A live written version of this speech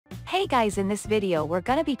Hey guys, in this video we're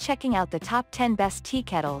gonna be checking out the top 10 best tea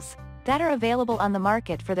kettles that are available on the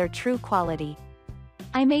market for their true quality.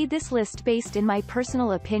 I made this list based in my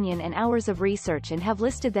personal opinion and hours of research and have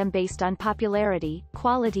listed them based on popularity,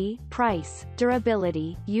 quality, price,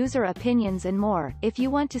 durability, user opinions and more. If you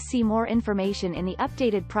want to see more information in the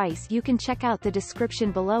updated price, you can check out the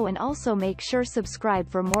description below and also make sure subscribe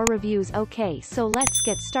for more reviews. Okay, so let's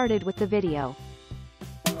get started with the video.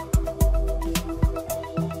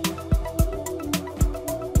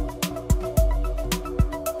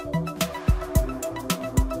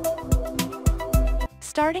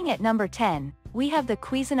 Starting at number 10, we have the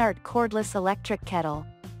Cuisinart Cordless Electric Kettle.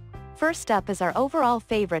 First up is our overall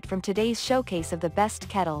favorite from today's showcase of the best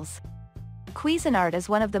kettles. Cuisinart is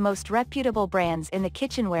one of the most reputable brands in the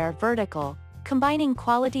kitchenware vertical, combining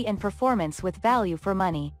quality and performance with value for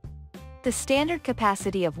money. The standard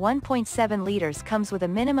capacity of 1.7 liters comes with a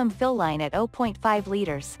minimum fill line at 0.5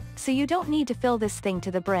 liters, so you don't need to fill this thing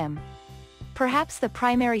to the brim. Perhaps the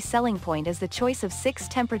primary selling point is the choice of 6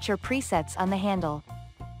 temperature presets on the handle.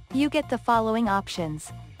 You get the following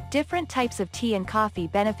options. Different types of tea and coffee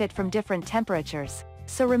benefit from different temperatures,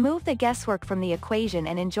 so remove the guesswork from the equation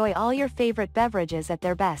and enjoy all your favorite beverages at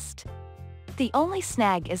their best. The only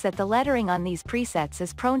snag is that the lettering on these presets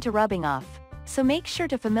is prone to rubbing off, so make sure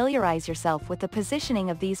to familiarize yourself with the positioning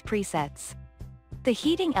of these presets. The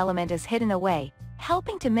heating element is hidden away,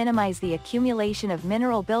 helping to minimize the accumulation of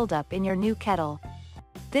mineral buildup in your new kettle.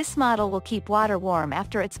 This model will keep water warm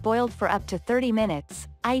after it's boiled for up to 30 minutes,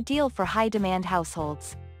 ideal for high-demand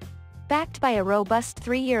households. Backed by a robust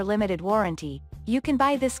 3-year limited warranty, you can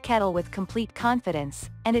buy this kettle with complete confidence,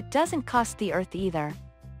 and it doesn't cost the earth either.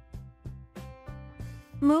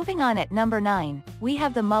 Moving on at number 9, we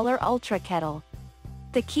have the Mueller Ultra Kettle.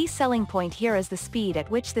 The key selling point here is the speed at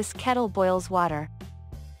which this kettle boils water.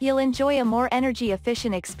 You'll enjoy a more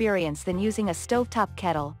energy-efficient experience than using a stovetop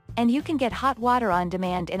kettle, and you can get hot water on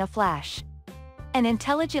demand in a flash. An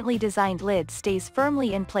intelligently designed lid stays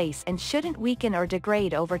firmly in place and shouldn't weaken or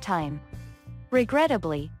degrade over time.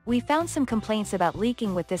 Regrettably, we found some complaints about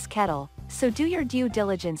leaking with this kettle, so do your due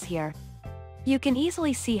diligence here. You can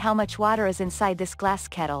easily see how much water is inside this glass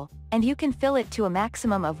kettle, and you can fill it to a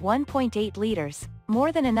maximum of 1.8 liters,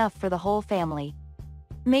 more than enough for the whole family.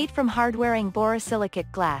 Made from hard-wearing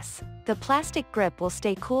borosilicate glass, the plastic grip will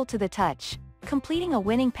stay cool to the touch, completing a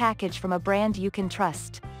winning package from a brand you can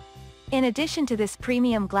trust. In addition to this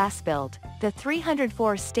premium glass build, the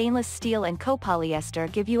 304 stainless steel and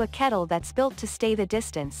copolyester give you a kettle that's built to stay the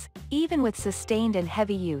distance, even with sustained and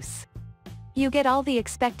heavy use. You get all the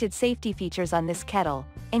expected safety features on this kettle,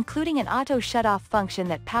 including an auto shut-off function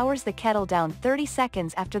that powers the kettle down 30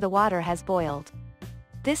 seconds after the water has boiled.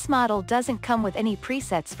 This model doesn't come with any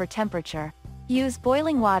presets for temperature. Use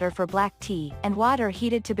boiling water for black tea and water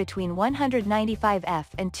heated to between 195 F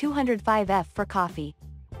and 205 F for coffee.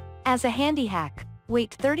 As a handy hack,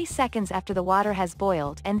 wait 30 seconds after the water has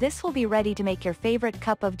boiled and this will be ready to make your favorite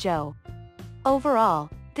cup of joe. Overall,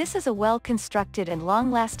 this is a well-constructed and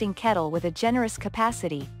long-lasting kettle with a generous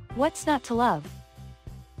capacity. What's not to love?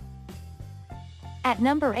 At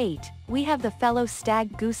number 8, we have the fellow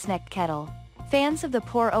Stag Gooseneck Kettle. Fans of the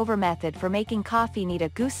pour-over method for making coffee need a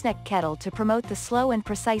gooseneck kettle to promote the slow and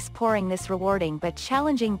precise pouring this rewarding but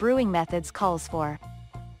challenging brewing methods calls for.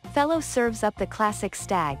 Fellow serves up the classic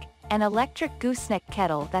Stag, an electric gooseneck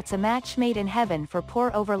kettle that's a match made in heaven for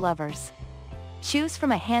pour-over lovers. Choose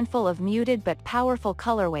from a handful of muted but powerful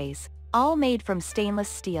colorways, all made from stainless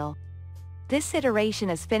steel. This iteration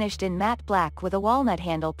is finished in matte black with a walnut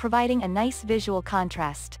handle providing a nice visual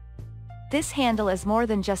contrast. This handle is more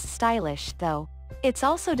than just stylish, though. It's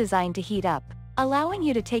also designed to heat up, allowing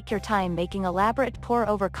you to take your time making elaborate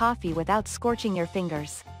pour-over coffee without scorching your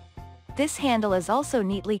fingers. This handle is also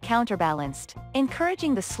neatly counterbalanced,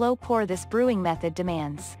 encouraging the slow pour this brewing method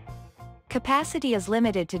demands. Capacity is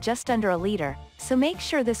limited to just under a liter, so make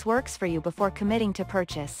sure this works for you before committing to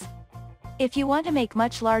purchase. If you want to make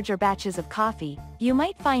much larger batches of coffee, you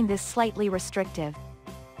might find this slightly restrictive.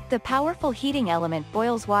 The powerful heating element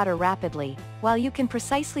boils water rapidly, while you can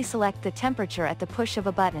precisely select the temperature at the push of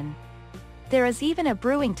a button. There is even a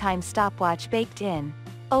brewing time stopwatch baked in.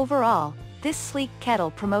 Overall, this sleek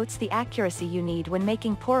kettle promotes the accuracy you need when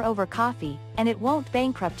making pour-over coffee, and it won't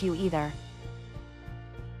bankrupt you either.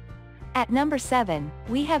 At number 7,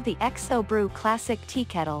 we have the OXO Brew Classic Tea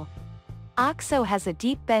Kettle. OXO has a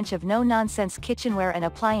deep bench of no-nonsense kitchenware and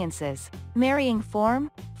appliances, marrying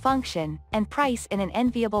form, function, and price in an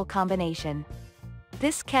enviable combination.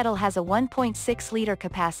 This kettle has a 1.6-liter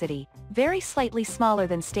capacity, very slightly smaller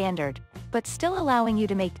than standard, but still allowing you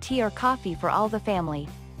to make tea or coffee for all the family.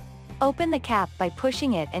 Open the cap by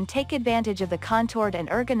pushing it and take advantage of the contoured and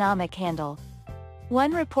ergonomic handle.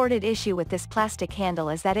 One reported issue with this plastic handle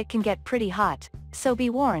is that it can get pretty hot, so be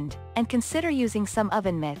warned, and consider using some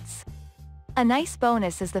oven mitts. A nice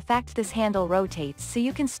bonus is the fact this handle rotates so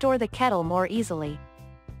you can store the kettle more easily.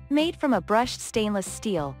 Made from a brushed stainless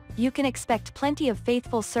steel, you can expect plenty of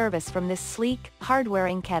faithful service from this sleek,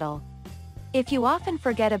 hard-wearing kettle. If you often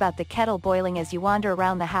forget about the kettle boiling as you wander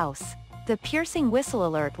around the house, the piercing whistle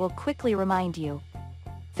alert will quickly remind you.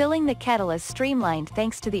 Filling the kettle is streamlined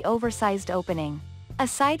thanks to the oversized opening.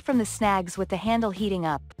 Aside from the snags with the handle heating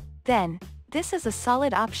up, then, this is a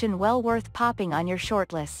solid option well worth popping on your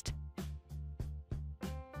shortlist.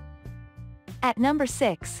 At number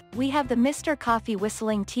 6, we have the Mr. Coffee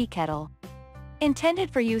Whistling Tea Kettle.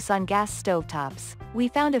 Intended for use on gas stovetops, we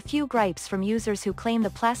found a few gripes from users who claim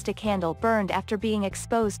the plastic handle burned after being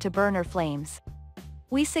exposed to burner flames.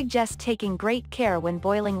 We suggest taking great care when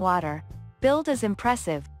boiling water. Build is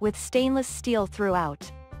impressive, with stainless steel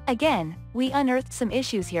throughout. Again, we unearthed some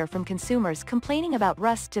issues here from consumers complaining about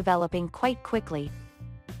rust developing quite quickly.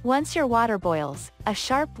 Once your water boils, a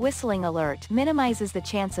sharp whistling alert minimizes the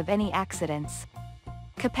chance of any accidents.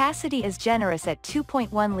 Capacity is generous at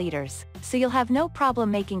 2.1 liters, so you'll have no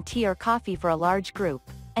problem making tea or coffee for a large group,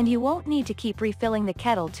 and you won't need to keep refilling the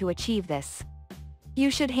kettle to achieve this. You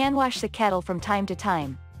should hand wash the kettle from time to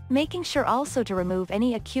time, making sure also to remove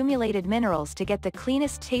any accumulated minerals to get the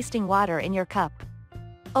cleanest tasting water in your cup.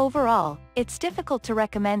 Overall, it's difficult to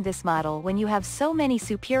recommend this model when you have so many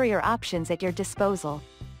superior options at your disposal.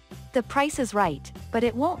 The price is right, but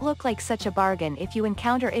it won't look like such a bargain if you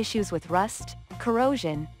encounter issues with rust,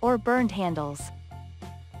 corrosion, or burned handles.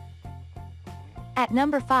 At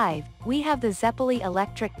number 5, we have the Zeppoli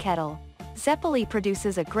electric kettle. Zeppoli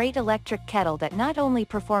produces a great electric kettle that not only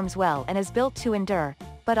performs well and is built to endure,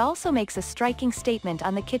 but also makes a striking statement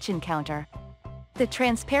on the kitchen counter. The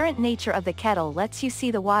transparent nature of the kettle lets you see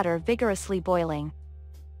the water vigorously boiling.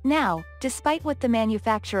 Now, despite what the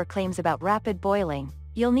manufacturer claims about rapid boiling,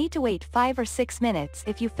 you'll need to wait 5 or 6 minutes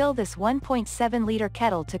if you fill this 1.7-liter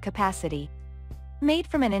kettle to capacity. Made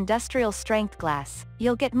from an industrial-strength glass,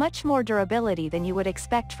 you'll get much more durability than you would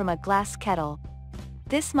expect from a glass kettle.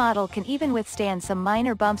 This model can even withstand some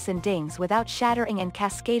minor bumps and dings without shattering and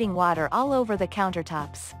cascading water all over the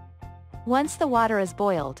countertops. Once the water is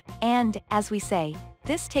boiled, and, as we say,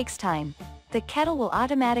 this takes time, the kettle will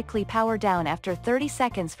automatically power down after 30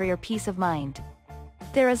 seconds for your peace of mind.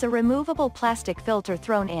 There is a removable plastic filter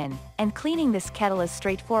thrown in, and cleaning this kettle is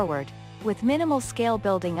straightforward, with minimal scale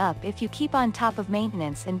building up if you keep on top of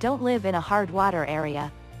maintenance and don't live in a hard water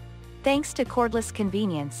area. Thanks to cordless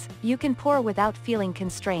convenience, you can pour without feeling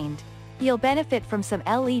constrained. You'll benefit from some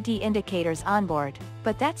LED indicators onboard,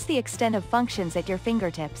 but that's the extent of functions at your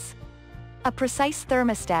fingertips. A precise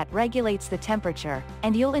thermostat regulates the temperature,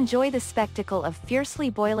 and you'll enjoy the spectacle of fiercely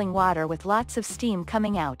boiling water with lots of steam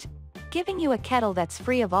coming out, giving you a kettle that's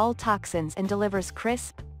free of all toxins and delivers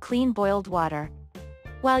crisp, clean boiled water.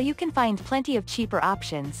 While you can find plenty of cheaper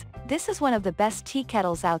options, this is one of the best tea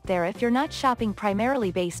kettles out there if you're not shopping primarily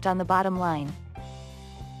based on the bottom line.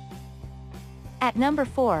 At number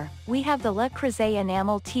 4, we have the Le Creuset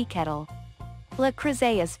Enamel Tea Kettle. Le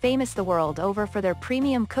Creuset is famous the world over for their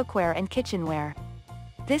premium cookware and kitchenware.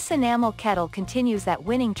 This enamel kettle continues that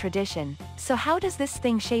winning tradition, so how does this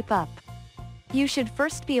thing shape up? You should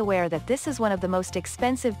first be aware that this is one of the most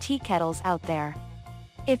expensive tea kettles out there.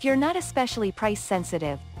 If you're not especially price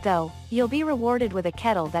sensitive, though, you'll be rewarded with a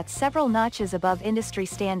kettle that's several notches above industry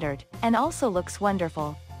standard, and also looks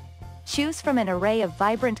wonderful. Choose from an array of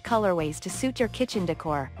vibrant colorways to suit your kitchen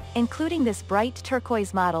decor, including this bright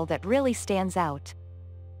turquoise model that really stands out.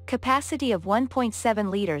 Capacity of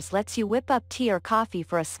 1.7 liters lets you whip up tea or coffee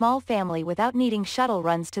for a small family without needing shuttle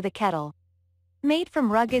runs to the kettle. Made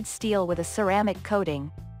from rugged steel with a ceramic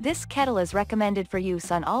coating, this kettle is recommended for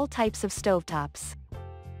use on all types of stovetops.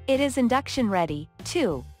 It is induction ready,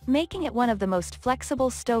 too, making it one of the most flexible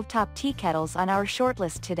stovetop tea kettles on our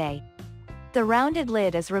shortlist today. The rounded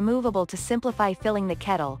lid is removable to simplify filling the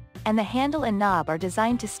kettle, and the handle and knob are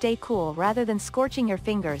designed to stay cool rather than scorching your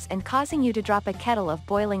fingers and causing you to drop a kettle of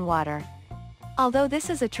boiling water. Although this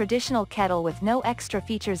is a traditional kettle with no extra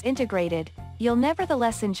features integrated, you'll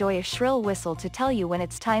nevertheless enjoy a shrill whistle to tell you when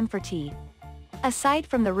it's time for tea. Aside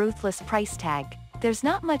from the ruthless price tag, there's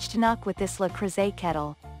not much to knock with this Le Creuset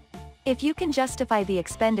kettle. If you can justify the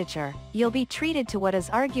expenditure, you'll be treated to what is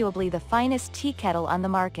arguably the finest tea kettle on the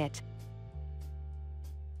market.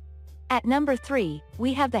 At number 3,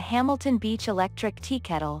 we have the Hamilton Beach Electric Tea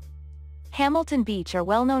Kettle. Hamilton Beach are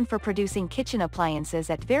well known for producing kitchen appliances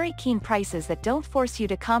at very keen prices that don't force you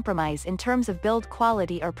to compromise in terms of build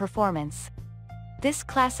quality or performance. This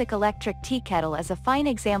classic electric tea kettle is a fine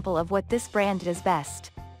example of what this brand does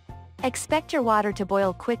best. Expect your water to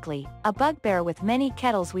boil quickly, a bugbear with many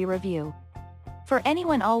kettles we review. For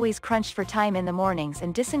anyone always crunched for time in the mornings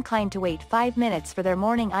and disinclined to wait 5 minutes for their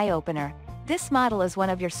morning eye-opener, this model is one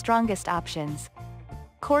of your strongest options.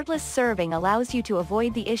 Cordless serving allows you to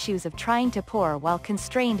avoid the issues of trying to pour while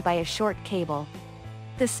constrained by a short cable.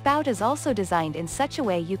 The spout is also designed in such a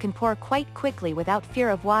way you can pour quite quickly without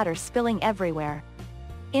fear of water spilling everywhere.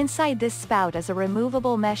 Inside this spout is a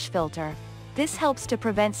removable mesh filter. This helps to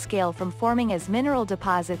prevent scale from forming as mineral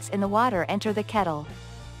deposits in the water enter the kettle.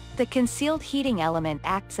 The concealed heating element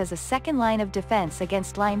acts as a second line of defense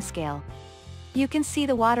against limescale. You can see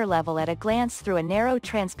the water level at a glance through a narrow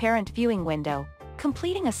transparent viewing window,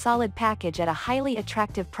 completing a solid package at a highly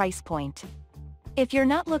attractive price point. If you're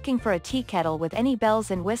not looking for a tea kettle with any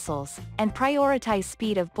bells and whistles, and prioritize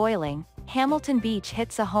speed of boiling, Hamilton Beach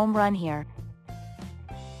hits a home run here.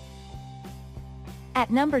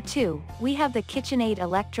 At number 2, we have the KitchenAid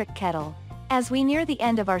electric kettle. As we near the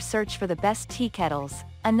end of our search for the best tea kettles,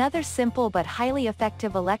 another simple but highly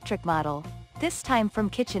effective electric model, this time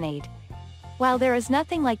from KitchenAid. While there is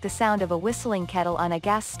nothing like the sound of a whistling kettle on a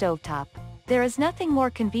gas stovetop, there is nothing more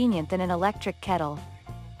convenient than an electric kettle.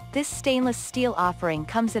 This stainless steel offering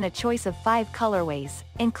comes in a choice of 5 colorways,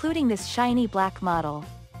 including this shiny black model.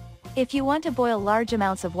 If you want to boil large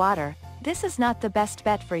amounts of water, this is not the best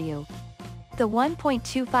bet for you. The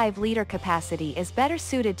 1.25-liter capacity is better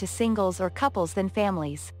suited to singles or couples than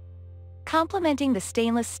families. Complementing the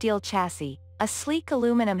stainless steel chassis, a sleek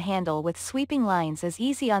aluminum handle with sweeping lines is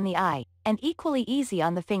easy on the eye, and equally easy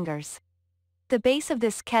on the fingers. The base of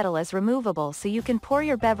this kettle is removable so you can pour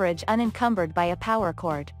your beverage unencumbered by a power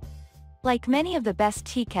cord. Like many of the best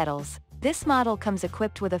tea kettles, this model comes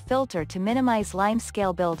equipped with a filter to minimize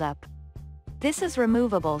limescale buildup. This is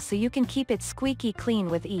removable so you can keep it squeaky clean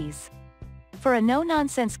with ease. For a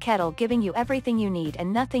no-nonsense kettle giving you everything you need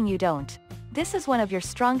and nothing you don't, this is one of your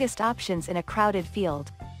strongest options in a crowded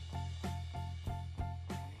field.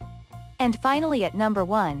 And finally at number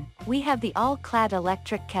 1, we have the All-Clad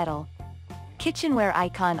electric kettle. Kitchenware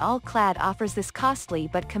icon All-Clad offers this costly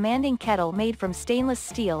but commanding kettle made from stainless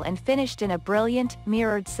steel and finished in a brilliant,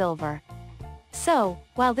 mirrored silver. So,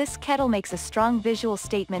 while this kettle makes a strong visual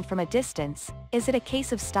statement from a distance, is it a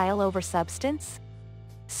case of style over substance?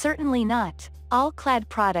 Certainly not. All-Clad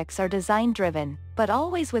products are design-driven, but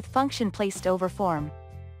always with function placed over form.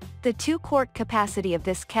 The 2-quart capacity of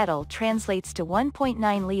this kettle translates to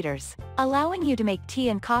 1.9 liters, allowing you to make tea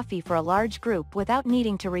and coffee for a large group without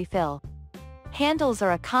needing to refill. Handles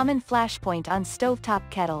are a common flashpoint on stovetop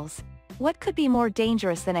kettles. What could be more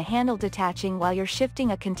dangerous than a handle detaching while you're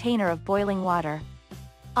shifting a container of boiling water?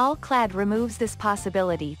 All-Clad removes this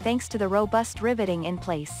possibility thanks to the robust riveting in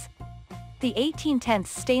place. The 18/10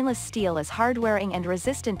 stainless steel is hard-wearing and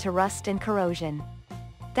resistant to rust and corrosion.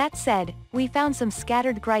 That said, we found some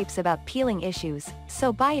scattered gripes about peeling issues,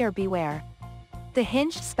 so buyer beware. The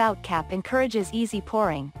hinged spout cap encourages easy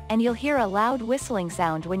pouring, and you'll hear a loud whistling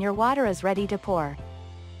sound when your water is ready to pour.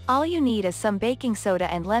 All you need is some baking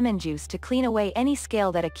soda and lemon juice to clean away any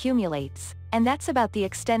scale that accumulates, and that's about the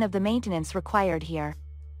extent of the maintenance required here.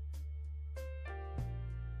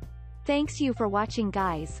 Thanks you for watching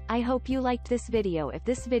guys, I hope you liked this video. If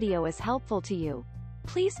this video is helpful to you,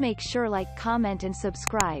 please make sure like, comment and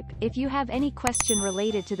subscribe. If you have any question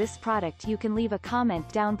related to this product you can leave a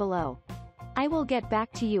comment down below. I will get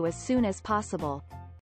back to you as soon as possible.